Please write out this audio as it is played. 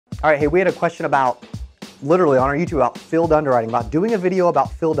All right, hey, we had a question about, literally on our YouTube, about field underwriting, about doing a video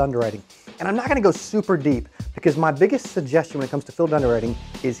about field underwriting. And I'm not gonna go super deep because my biggest suggestion when it comes to field underwriting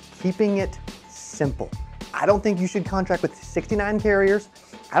is keeping it simple. I don't think you should contract with 69 carriers.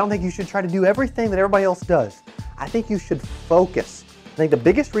 I don't think you should try to do everything that everybody else does. I think you should focus. I think the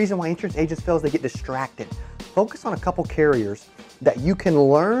biggest reason why insurance agents fail is they get distracted. Focus on a couple carriers that you can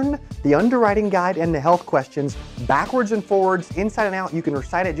learn the underwriting guide and the health questions backwards and forwards, inside and out. You can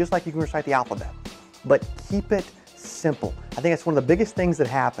recite it just like you can recite the alphabet, but keep it simple. I think that's one of the biggest things that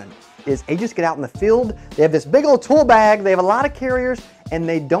happen is agents get out in the field, they have this big old tool bag, they have a lot of carriers, and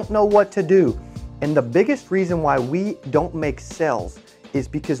they don't know what to do. And the biggest reason why we don't make sales is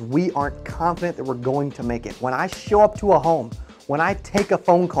because we aren't confident that we're going to make it. When I show up to a home, when I take a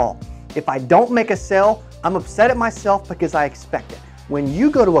phone call, if I don't make a sale, I'm upset at myself because I expect it. When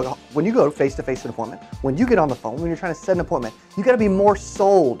you go to face-to-face appointment, when you get on the phone, when you're trying to set an appointment, you gotta be more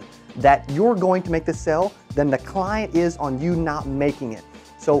sold that you're going to make the sale than the client is on you not making it.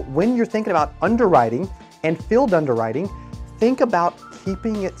 So when you're thinking about underwriting and field underwriting, think about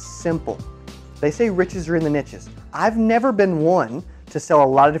keeping it simple. They say riches are in the niches. I've never been one to sell a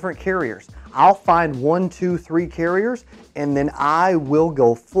lot of different carriers. I'll find 1, 2, 3 carriers and then I will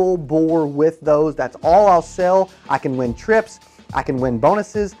go full bore with those. That's all I'll sell. I can win trips, I can win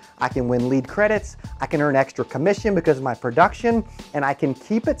bonuses, I can win lead credits, I can earn extra commission because of my production, and I can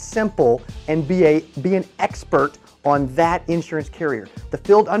keep it simple and be an expert on that insurance carrier, the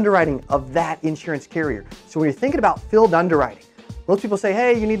field underwriting of that insurance carrier. So when you're thinking about field underwriting, most people say,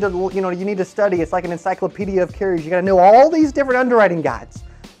 hey, you need to study. It's like an encyclopedia of carriers. You got to know all these different underwriting guides.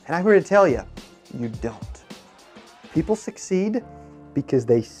 And I'm here to tell you, you don't. People succeed because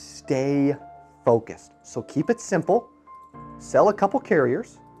they stay focused. So keep it simple, sell a couple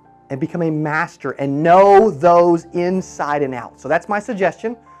carriers, and become a master and know those inside and out. So that's my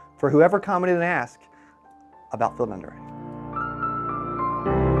suggestion for whoever commented and asked about field underwriting.